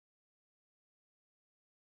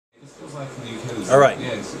Alright,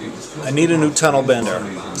 I need a new tunnel bender,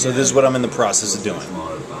 so this is what I'm in the process of doing.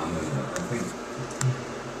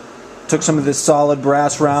 Took some of this solid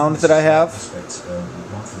brass round that I have,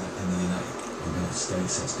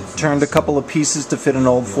 turned a couple of pieces to fit an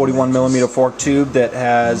old 41mm fork tube that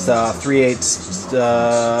has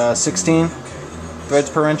 3/8 16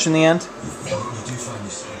 threads per inch in the end.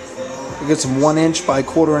 We got some 1" by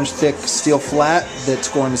 1/4 inch thick steel flat that's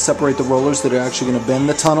going to separate the rollers that are actually going to bend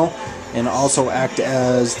the tunnel and also act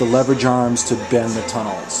as the leverage arms to bend the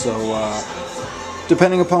tunnel. So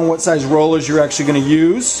depending upon what size rollers you're actually going to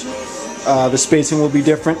use, the spacing will be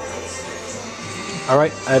different.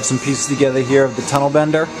 Alright, I have some pieces together here of the tunnel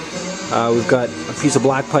bender. We've got a piece of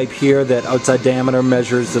black pipe here that outside diameter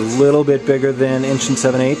measures a little bit bigger than 1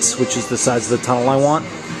 7/8", which is the size of the tunnel I want.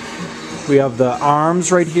 We have the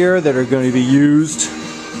arms right here that are going to be used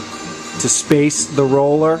to space the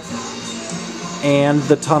roller and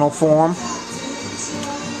the tunnel form.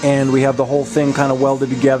 And we have the whole thing kind of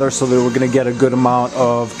welded together so that we're going to get a good amount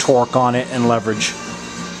of torque on it and leverage.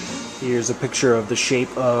 Here's a picture of the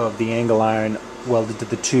shape of the angle iron welded to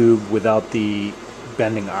the tube without the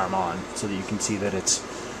bending arm on, so that you can see that it's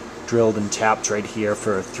drilled and tapped right here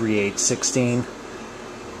for 3/8 16,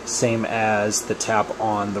 same as the tap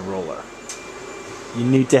on the roller. You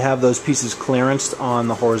need to have those pieces clearanced on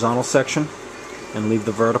the horizontal section and leave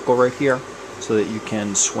the vertical right here so that you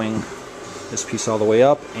can swing this piece all the way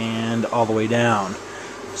up and all the way down,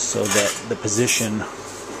 so that the position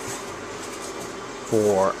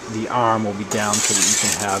for the arm will be down so that you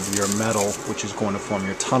can have your metal, which is going to form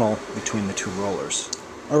your tunnel, between the two rollers.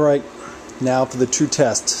 Alright, now for the true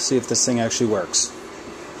test. See if this thing actually works.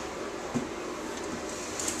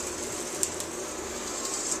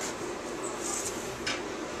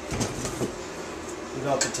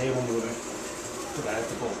 Without the table moving, but I have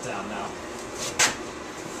to bolt down now.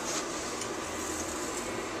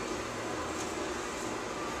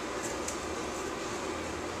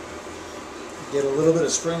 Get a little bit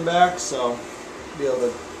of spring back, so I'll be able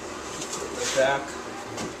to just put it right back.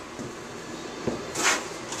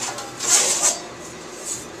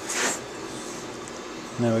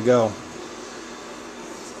 And there we go.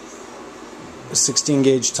 A 16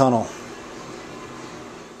 gauge tunnel.